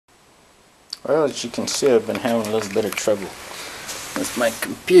Well, as you can see, I've been having a little bit of trouble with my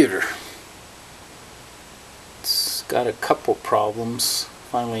computer. It's got a couple problems.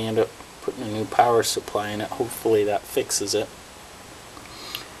 Finally end up putting a new power supply in it. Hopefully that fixes it.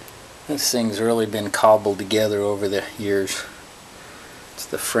 This thing's really been cobbled together over the years. It's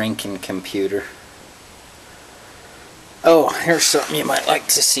the Franken computer. Oh, here's something you might like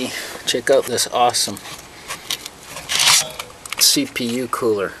to see. Check out this awesome CPU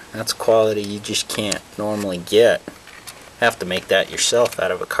cooler. That's quality you just can't normally get. Have to make that yourself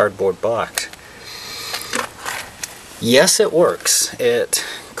out of a cardboard box. Yes, it works. It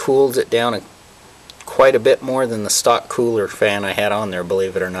cools it down quite a bit more than the stock cooler fan I had on there,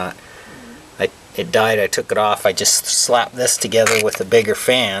 believe it or not. It died, I took it off. I just slapped this together with a bigger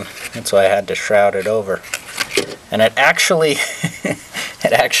fan. That's why I had to shroud it over. And it actually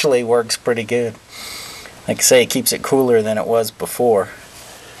it actually works pretty good. Like I say, it keeps it cooler than it was before.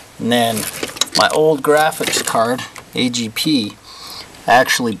 And then my old graphics card, AGP, I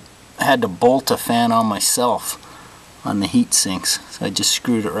actually had to bolt a fan on myself on the heat sinks. So I just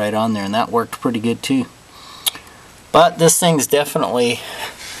screwed it right on there, and that worked pretty good too. But this thing's definitely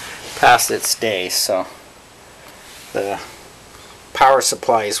past its day, so the power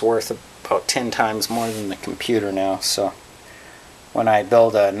supply is worth about 10 times more than the computer now. So when I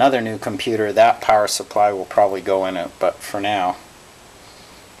build another new computer, that power supply will probably go in it, but for now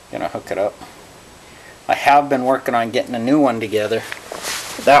I'm gonna hook it up. I have been working on getting a new one together.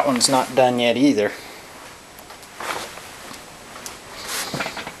 That one's not done yet either.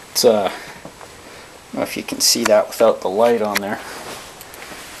 It's I don't know if you can see that without the light on there.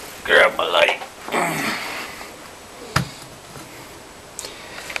 Grab my light.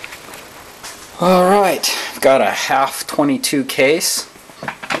 Alright, I've got a half 22 case.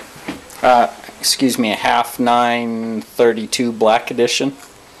 Excuse me, a half 932 black edition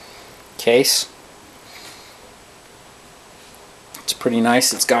case. It's pretty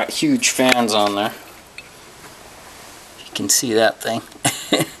nice. It's got huge fans on there. You can see that thing.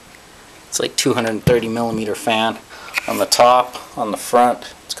 It's like 230 millimeter fan on the top, on the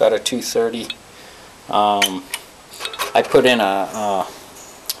front. It's got a 230. I put in a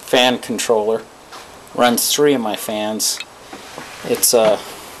fan controller. Runs 3 of my fans. It's a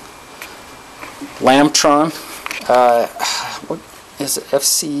Lamtron. What is it?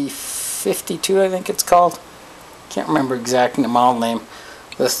 FC52, I think it's called. Can't remember exactly the model name.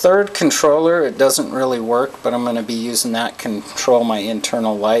 The third controller, it doesn't really work, but I'm going to be using that to control my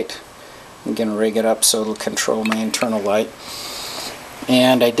internal light. I'm going to rig it up so it'll control my internal light.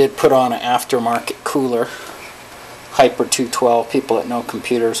 And I did put on an aftermarket cooler, Hyper 212. People that know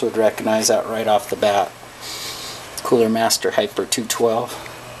computers would recognize that right off the bat. Cooler Master Hyper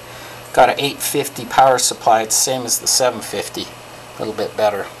 212. Got an 850 power supply. It's the same as the 750, a little bit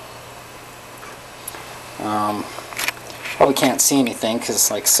better. Probably can't see anything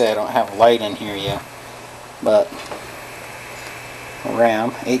because, like I said, I don't have light in here yet. But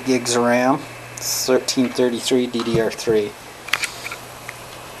RAM, 8 gigs of RAM, 1333 DDR3.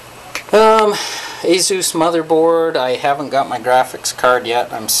 Asus motherboard. I haven't got my graphics card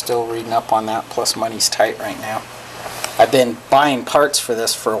yet. I'm still reading up on that, plus money's tight right now. I've been buying parts for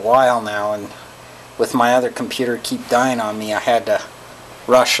this for a while now, and with my other computer keep dying on me, I had to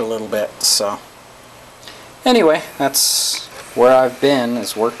rush a little bit. So anyway, that's where I've been,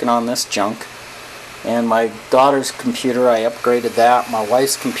 is working on this junk. And my daughter's computer, I upgraded that. My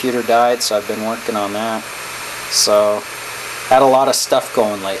wife's computer died, so I've been working on that. So had a lot of stuff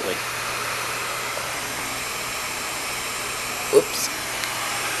going lately. Oops.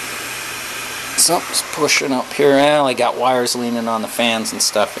 Something's pushing up here. Well, I got wires leaning on the fans and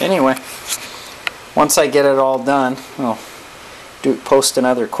stuff. Anyway, once I get it all done, I'll post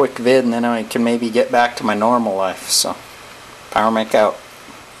another quick vid, and then I can maybe get back to my normal life. So, POWER-MEK out.